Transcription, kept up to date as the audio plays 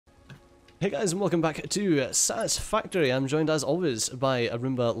Hey guys, and welcome back to Satisfactory. I'm joined as always by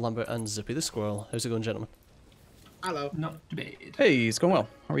Arumba, Lambert, and Zippy the Squirrel. How's it going, gentlemen? Hello. Not bad. Hey, it's going well.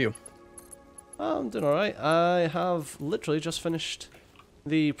 How are you? I'm doing alright. I have literally just finished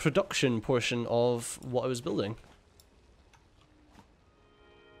the production portion of what I was building.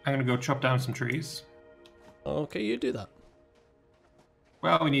 I'm gonna go chop down some trees. Okay, you do that.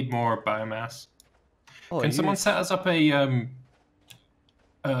 Well, we need more biomass. Oh, Can someone set us up a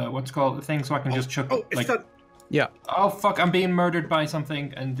what's it called, the thing, so I can just chuck It's like. not... Yeah. Oh fuck! I'm being murdered by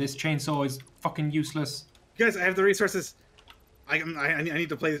something, and this chainsaw is fucking useless. Guys, I have the resources. I need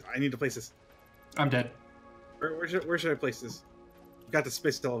to place. I need to place this. I'm dead. Where should I place this? Got the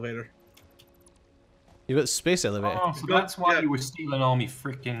space elevator. You got the space elevator. Oh, so that's why you were stealing all me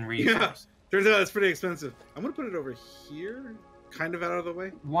freaking resources. Turns out it's pretty expensive. I'm gonna put it over here, kind of out of the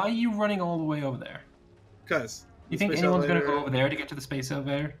way. Why are you running all the way over there? Cause You think anyone's gonna go over there to get to the space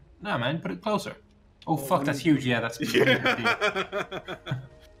elevator? Nah, man, put it closer. Oh fuck, that's huge. Yeah, that's.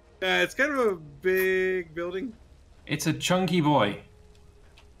 Yeah, it's kind of a big building. It's a chunky boy.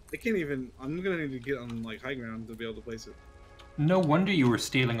 I can't even. I'm gonna need to get on like high ground to be able to place it. No wonder you were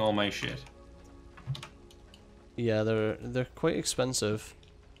stealing all my shit. Yeah, they're quite expensive.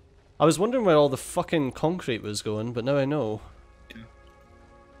 I was wondering where all the fucking concrete was going, but now I know. Yeah.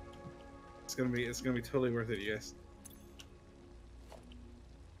 It's gonna be totally worth it, you guys.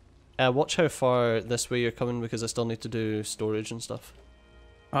 Watch how far this way you're coming because I still need to do storage and stuff.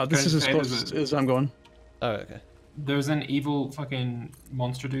 This is as close as I'm going. Oh, okay. There's an evil fucking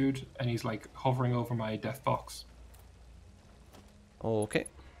monster dude, and he's like hovering over my death box. Okay.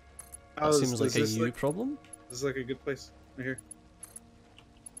 That seems like a you problem. This is like a good place right here.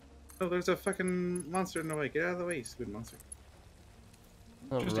 Oh, there's a fucking monster in the way. Get out of the way, you stupid monster.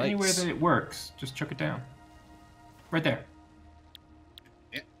 Just Right. anywhere that it works, just chuck it down. Right there.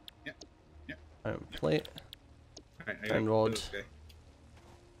 Alright, plate. Alright, I And gotta rod. put this guy.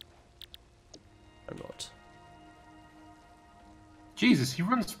 And rod. Jesus, he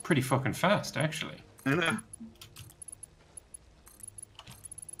runs pretty fucking fast, actually. I know.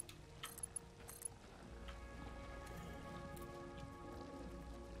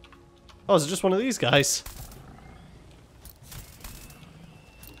 Oh, is it just one of these guys?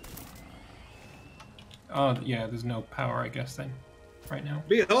 Oh, yeah, there's no power, I guess, then. Right now.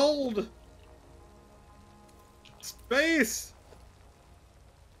 Behold! Space!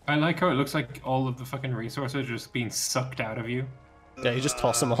 I like how it looks like all of the fucking resources are just being sucked out of you. Yeah, you just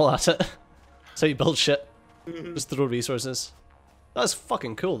toss them all at it. So you build shit. Just throw resources. That's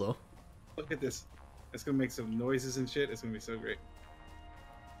fucking cool, though. Look at this. It's gonna make some noises and shit. It's gonna be so great.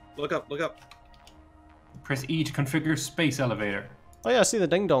 Look up, look up. Press E to configure space elevator. Oh yeah, I see the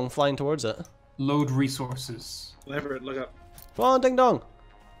ding dong flying towards it. Load resources. Lambert, look up. Come on, ding dong.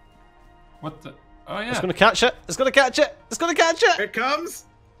 What the? Oh, yeah. It's gonna catch it. It's gonna catch it. It's gonna catch Here it. it comes!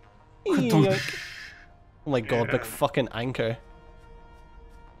 Yoink. Oh my god, Yeah. big fucking anchor.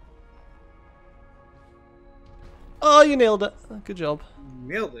 Oh, you nailed it. Good job.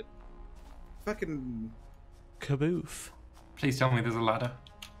 Nailed it. Fucking... Kaboof. Please tell me there's a ladder.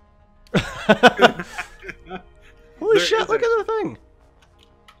 Holy There shit, is look at the thing.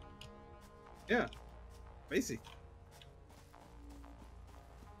 Yeah. Basic.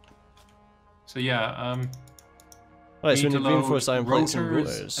 So, yeah, Right, so we to need load reinforced iron plates and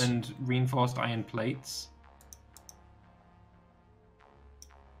rotors rotors. and reinforced iron plates.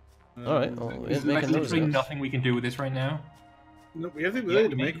 Alright, well, we There's ain't like making those literally yet. nothing we can do with this right now. No, we have the ability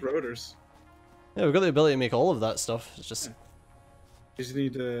to maybe. make rotors. Yeah, we've got the ability to make all of that stuff. It's just... You just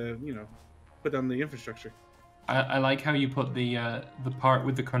need to, you know, put down the infrastructure. I like how you put the part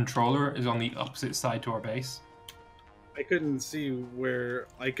with the controller is on the opposite side to our base. I couldn't see where...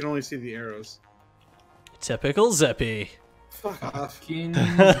 I can only see the arrows. Typical Zippy. Fuck off. Fucking-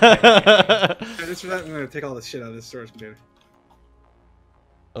 Just for that, I'm gonna take all this shit out of this storage container.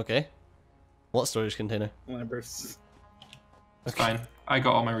 Okay. What storage container? Lambert's. It's fine. I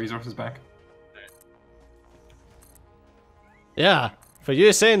got all my resources back. Yeah. For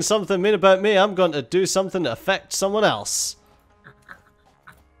you saying something mean about me, I'm going to do something to affect someone else.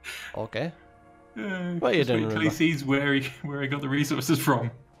 Okay. What are you Just doing, wait till he Roomba? sees where I got the resources from.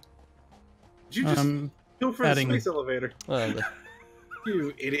 Did you just go for adding- the space elevator? Well,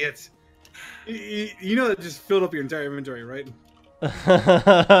 You idiot. You know that just filled up your entire inventory, right?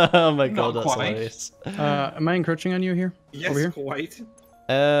 oh my god, Not that's quite. hilarious. Am I encroaching on you here? Yes, Over here? quite.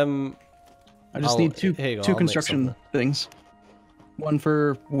 I just need two here you go, two I'll make construction something. things. One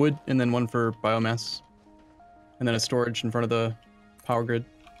for wood and then one for biomass. And then a storage in front of the power grid.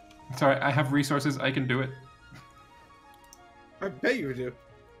 Sorry, I have resources. I can do it. I bet you do.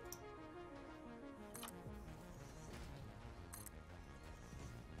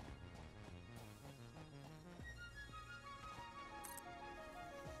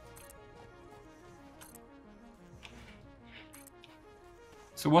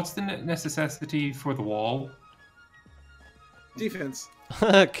 So what's the necessity for the wall? Defense.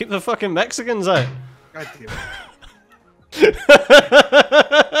 Keep the fucking Mexicans out. God damn it.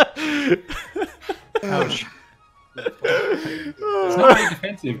 Ouch. It's not very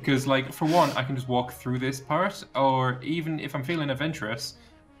defensive because, like, for one, I can just walk through this part, or even if I'm feeling adventurous,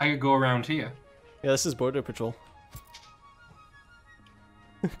 I could go around here. Yeah, this is border patrol.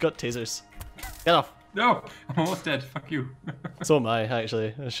 Got tasers. Get off. No, I'm almost dead. Fuck you. So am I,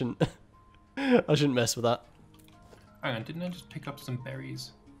 actually. I shouldn't. I shouldn't mess with that. Hang on, didn't I just pick up some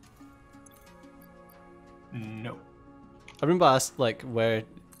berries? No. I remember I asked like where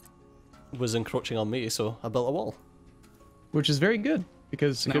was encroaching on me, so I built a wall. Which is very good,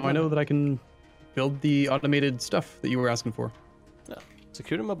 because now I know that I can build the automated stuff that you were asking for. Yeah,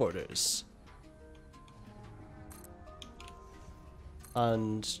 securing my borders.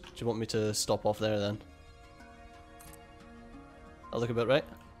 And do you want me to stop off there then? That look about right?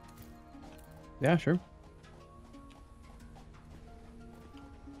 Yeah, sure.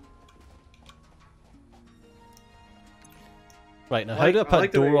 Right, now I how like- do I I put like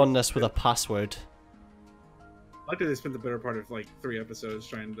a the way door on it's- this with a password? I like that they spent the better part of like 3 episodes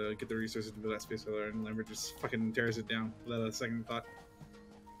trying to get the resources into that space filler, and Lambert just fucking tears it down without a second thought.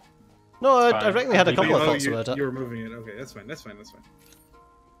 No, I Fine. reckon they had a couple of Oh, thoughts you, about it. you were moving it. Okay, that's fine. That's fine. That's fine.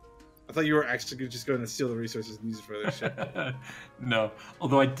 I thought you were actually just going to steal the resources and use it for other shit. No,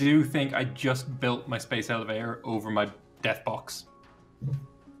 although I do think I just built my space elevator over my death box.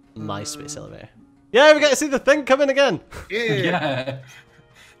 My space elevator. Yeah, we get to see the thing coming again! Yeah. Yeah.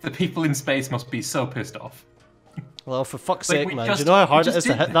 The people in space must be so pissed off. Well, for fuck's Like, sake, we man. Do you just- know how hard we it is just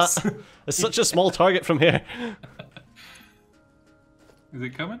to did hit this. that? It's such a small target from here. Is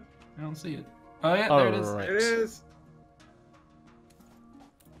it coming? I don't see it. Oh yeah, there it is. Alright. There it is.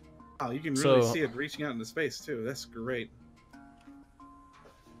 Oh, you can really So- see it reaching out into space too. That's great.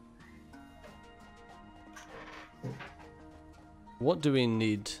 What do we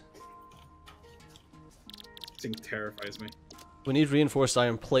need? This thing terrifies me. We need reinforced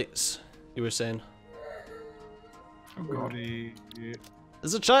iron plates, you were saying. Oh god.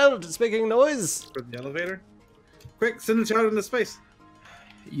 There's a child! It's making noise! For the elevator? Quick, send the child into space.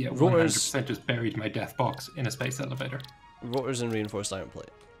 Yeah, Rotors. 100% just buried my death box in a space elevator. Rotors and reinforced iron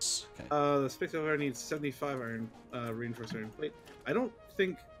plates. Okay. The space elevator needs 75 iron, reinforced iron plate. I don't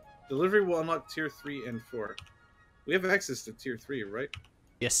think delivery will unlock tier 3 and 4. We have access to tier 3, right?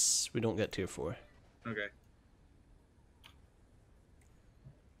 Yes, we don't get tier 4. Okay.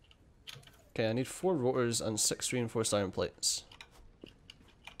 Okay, I need 4 rotors and 6 reinforced iron plates.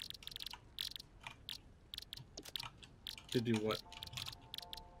 To do what?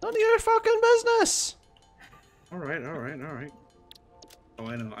 None of your fucking business! Alright, alright, alright. Oh,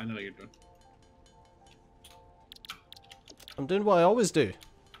 I know what you're doing. I'm doing what I always do.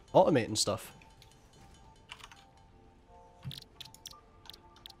 Automating stuff.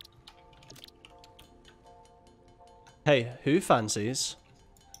 Hey, who fancies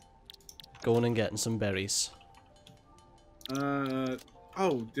going and getting some berries?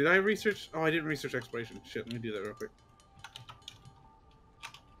 Oh, did I research? Oh, I didn't research exploration. Shit, let me do that real quick.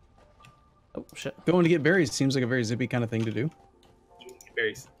 Oh, shit. Going to get berries seems like a very zippy kind of thing to do.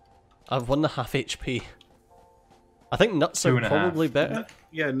 Berries. I've 1.5 HP. I think nuts are 2.5. probably better.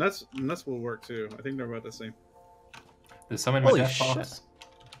 Yeah, nuts will work too. I think they're about the same. There's some in my Holy death shit. box.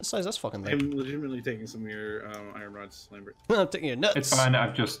 What size is this fucking thing? I'm legitimately taking some of your iron rods, Lambert. I'm taking your nuts. It's fine,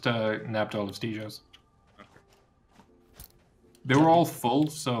 I've just nabbed all of Stejo's. They were all full,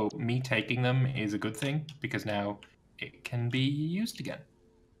 so me taking them is a good thing, because now it can be used again.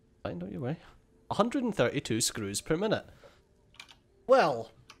 Fine, don't you worry. 132 screws per minute. Well,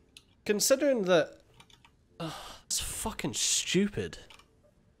 considering that... it's fucking stupid.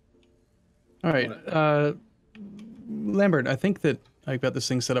 All right, Lambert, I think that I got this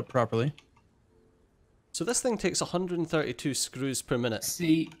thing set up properly. So this thing takes 132 screws per minute.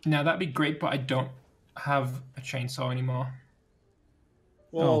 See, now that'd be great, but I don't have a chainsaw anymore.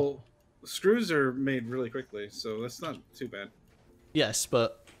 Well, screws are made really quickly, so that's not too bad. Yes,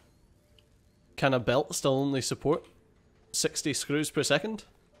 but can a belt still only support 60 screws per second?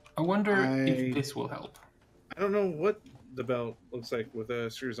 I wonder if this will help. I don't know what the belt looks like with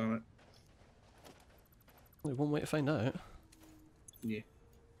screws on it. Only one way to find out. Yeah.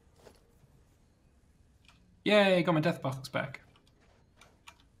 Yay, got my death box back.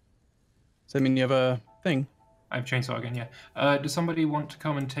 Does that mean you have a thing? I have chainsaw again, yeah. Does somebody want to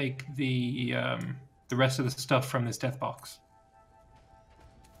come and take the rest of the stuff from this death box?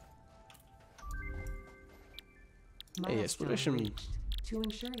 Hey, exploration To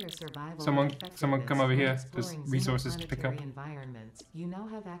ensure your survival Someone and come over here. effectiveness There's when exploring resources to pick up. single planetary environments, you now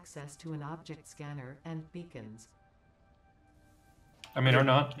have access to an object scanner and beacons. I mean, or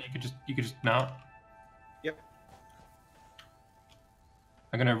not. You could just not. Yep.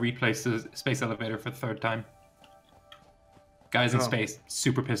 I'm gonna replace the space elevator for the third time. Guys in Oh. space,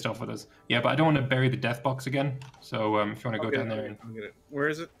 super pissed off with us. Yeah, but I don't want to bury the death box again. So if you want to go down there and I'll get it. Where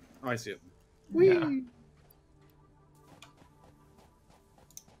is it? Oh, I see it. yeah.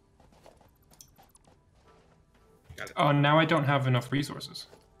 Got it. Oh, now I don't have enough resources.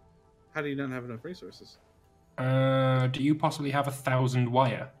 How do you not have enough resources? Do you possibly have 1,000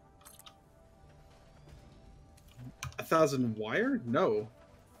 wire? 1,000 wire? No.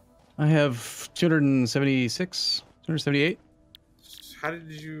 I have 276, 278. How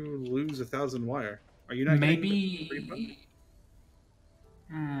did you lose 1,000 wire? Are you not getting the refund? Maybe.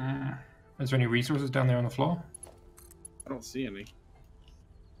 Is there any resources down there on the floor? I don't see any.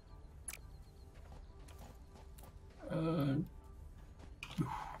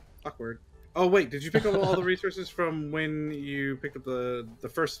 Awkward. Oh wait, did you pick up all the resources from when you picked up the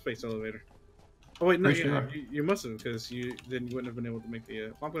first space elevator? Oh wait, no, Pretty sure. you must have, because then you wouldn't have been able to make the.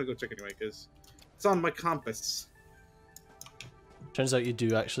 Well, I'm gonna go check anyway, because it's on my compass. Turns out you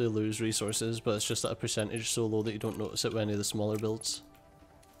do actually lose resources, but it's just at a percentage so low that you don't notice it with any of the smaller builds.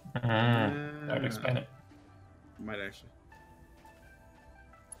 That would explain it. Might actually.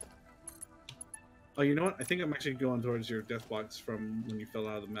 Oh, you know what? I think I'm actually going towards your death box from when you fell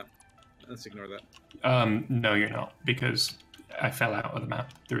out of the map. Let's ignore that. No, you're not, because I fell out of the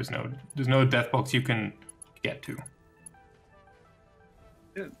map. There's no death box you can get to.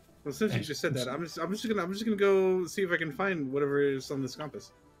 Yeah. Well, since you just said that, I'm just gonna go see if I can find whatever is on this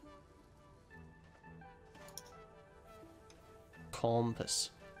compass.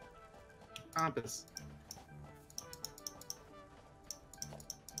 Compass. Compass.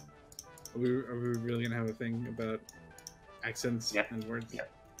 Are we really gonna have a thing about accents Yeah. and words? Yeah.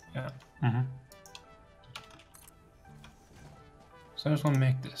 Yeah. Mm-hmm. So I just want to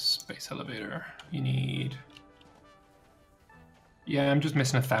make this space elevator. You need. Yeah, I'm just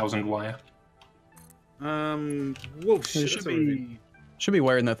missing 1,000 wire. Whoa, There shit. should be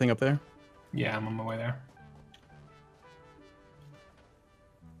wiring that thing up there. Yeah, I'm on my way there.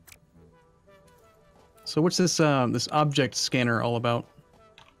 So what's this this object scanner all about?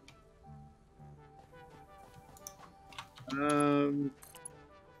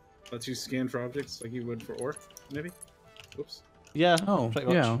 Lets you scan for objects like you would for ore, maybe? Oops. Yeah, Oh, pretty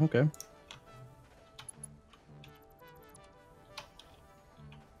much. yeah, okay.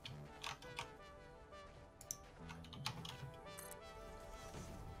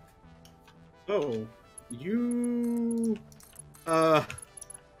 Oh, you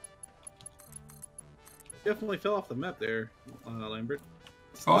definitely fell off the map there, Lambert.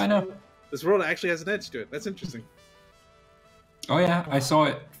 Oh, I know. This world actually has an edge to it. That's interesting. Oh yeah, I saw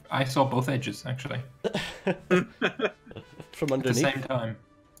it. I saw both edges actually From at the underneath. same time.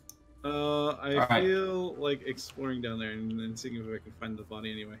 I Alright. feel like exploring down there and seeing if I can find the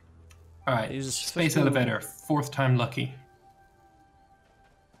body anyway. All right, Use space 15 elevator, 4th time lucky.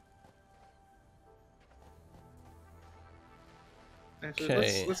 Actually,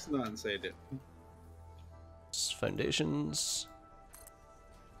 Okay. let's not say it. Foundations.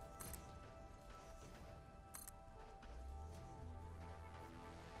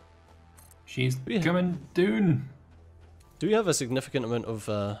 She's Yeah. coming down. Do we have a significant amount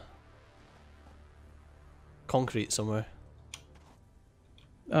of concrete somewhere?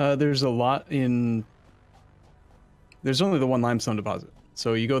 There's a lot in. There's only the one limestone deposit.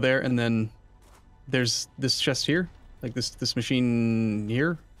 So you go there, and then there's this chest here, like this machine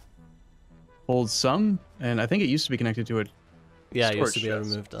here, holds some, and I think it used to be connected to it. Yeah, I used to Storage be able to chest.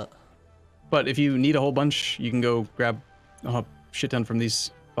 remove that. But if you need a whole bunch, you can go grab a shit ton from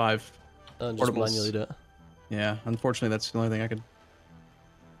these 5. And just Portables. manually do it. Yeah, unfortunately, that's the only thing I could.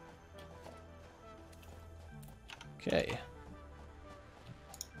 Okay.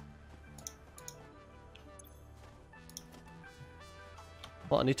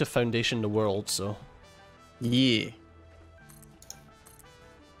 Well, I need to foundation the world, so Yeah.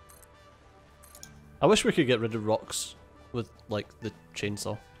 I wish we could get rid of rocks with like the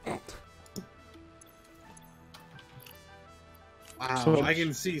chainsaw. Wow, So- I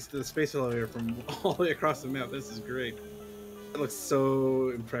can see the space elevator from all the way across the map. This is great. That looks so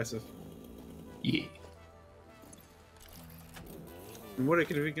impressive. Yeah. And what a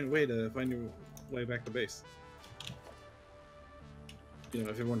convenient way to find your way back to base. You know,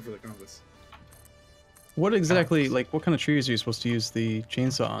 if it weren't for the compass. What exactly, like, what kind of trees are you supposed to use the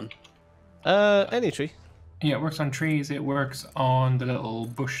chainsaw on? Any tree. Yeah, it works on trees. It works on the little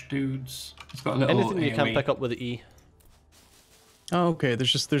bush dudes. It's got a little Anything you can't AoE. pick up with the E. Oh, okay.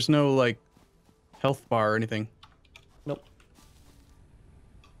 There's no like health bar or anything. Nope.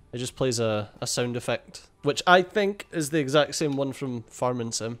 It just plays a sound effect, which I think is the exact same one from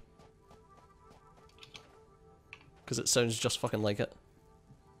Farming Sim. Because it sounds just fucking like it.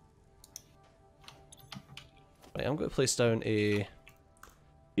 Right, I'm going to place down a...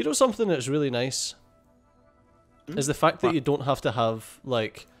 You know something that's really nice? Is the fact that you don't have to have,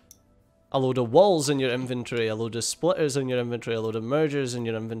 like, a load of walls in your inventory, a load of splitters in your inventory, a load of mergers in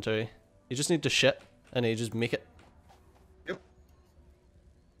your inventory. You just need to shit, and you just make it. Yep.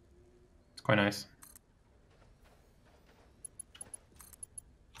 It's quite nice.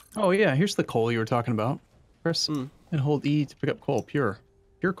 Oh yeah, here's the coal you were talking about. Press and hold E to pick up coal. Pure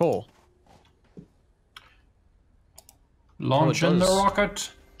coal. Launching the does.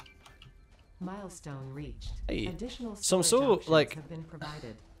 rocket. Milestone reached. Hey, Additional so storage options like- have been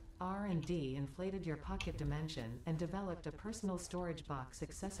provided. R&D inflated your pocket dimension and developed a personal storage box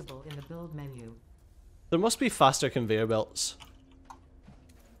accessible in the build menu. There must be faster conveyor belts.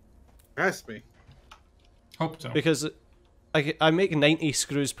 Ask me. Hope so. Because I make 90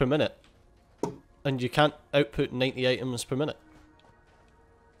 screws per minute. And you can't output 90 items per minute.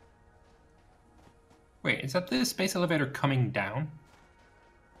 Wait, is that the space elevator coming down?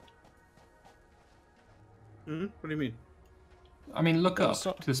 What do you mean? I mean, look up it's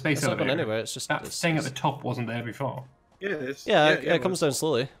not- to the space it's not elevator. going anywhere, it's just... That it's- thing at the top wasn't there before. Yeah, it's, Yeah, it comes but down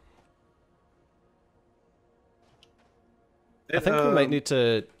slowly. I think we might need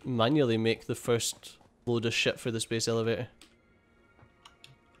to manually make the first load of shit for the space elevator.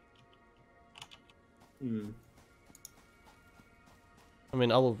 I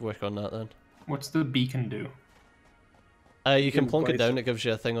mean, I'll work on that then. What's the beacon do? You can can plonk it place down, it. it gives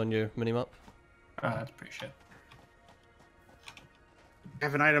you a thing on your minimap. Ah, that's pretty shit. I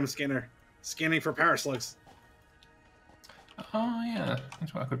have an item scanner. Scanning for power slugs. Oh yeah,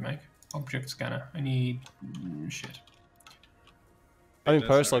 that's what I could make. Object scanner. I need shit. I mean, That's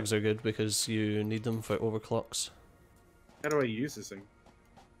power alright. slugs are good because you need them for overclocks. How do I use this thing?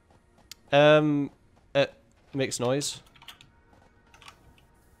 It makes noise.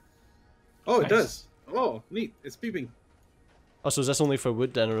 Oh, it Nice. does. Oh, neat. It's beeping. Oh, so is this only for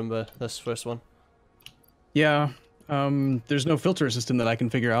wood then, remember, this first one? Yeah. There's no filter system that I can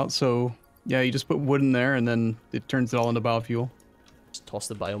figure out, so yeah, you just put wood in there and then it turns it all into biofuel. Just toss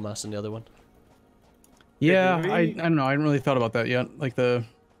the biomass in the other one. Yeah, do I we- don't know. I hadn't really thought about that yet. Like the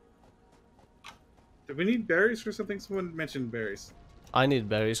Do we need berries for something? Someone mentioned berries. I need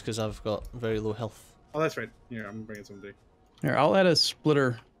berries because I've got very low health. Oh, that's right. Here, I'm bringing something. here, I'll add a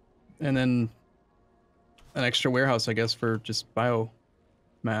splitter and then an extra warehouse, I guess, for just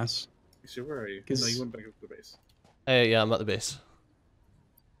biomass. So where are you? No, 'Cause- you went back up to the base. Yeah, I'm at the base.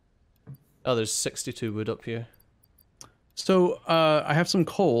 Oh, there's 62 wood up here. So I have some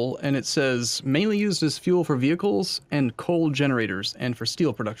coal, and it says mainly used as fuel for vehicles and coal generators, and for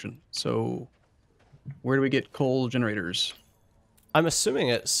steel production. So where do we get coal generators? I'm assuming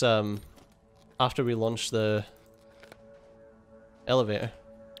it's after we launch the elevator.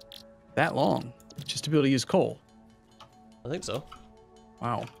 That long, just to be able to use coal. I think so.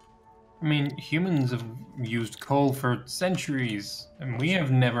 Wow. I mean, humans have used coal for centuries, and we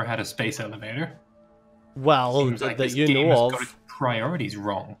have never had a space elevator. Well, Seems like that this you game know has got of. its priorities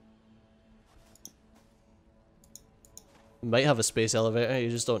wrong. Might have a space elevator, you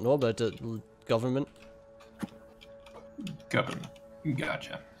just don't know about it. Government. Government.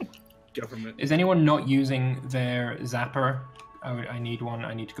 Gotcha. Government. Is anyone not using their zapper? I need one.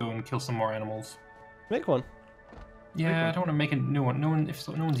 I need to go and kill some more animals. Make one. Yeah, I don't want to make a new one. No one, if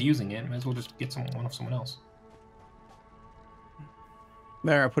no one's using it, might as well just get one off someone else.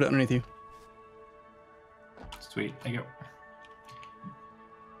 There, I put it underneath you. Sweet, there you go.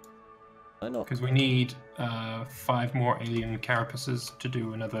 I know. Because we need 5 more alien carapaces to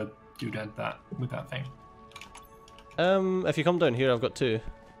do another doodad that with that thing. If you come down here, I've got 2.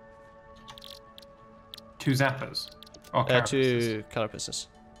 2 zappers. Or carapaces. 2 carapaces.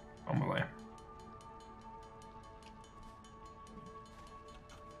 On my way.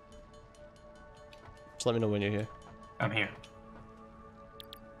 Just let me know when you're here. I'm here.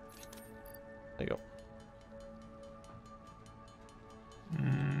 There you go.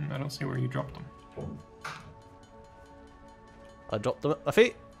 I don't see where you dropped them. I dropped them at my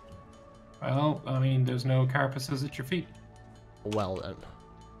feet. Well, I mean, there's no carapaces at your feet. Well then.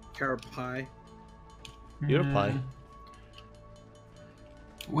 Carapai. You're a pie.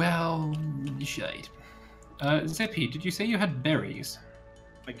 Well, shite. Zippy, did you say you had berries?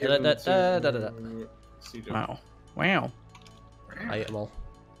 I gave Da- them da- to- da- da- da- Steve. Wow. Wow. I ate them all.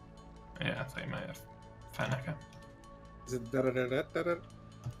 Yeah, I thought you might have. Fanaka. Is it da da da da da da?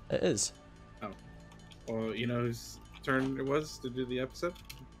 It is. Well, you know whose turn it was to do the episode?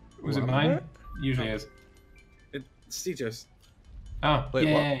 Was it mine? Usually is. It's Steve's. Oh, Wait,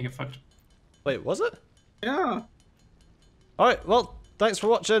 yeah, what? you get fucked. Wait, was it? Yeah. Alright, well, thanks for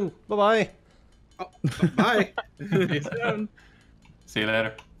watching. Bye-bye. Oh, bye. See you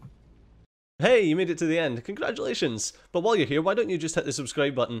later. Hey, you made it to the end. Congratulations. But while you're here, why don't you just hit the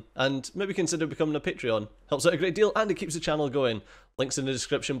subscribe button and maybe consider becoming a Patreon? Helps out a great deal and it keeps the channel going. Links in the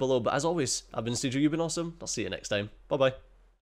description below. But as always, I've been Steejo, you've been awesome. I'll see you next time. Bye-bye.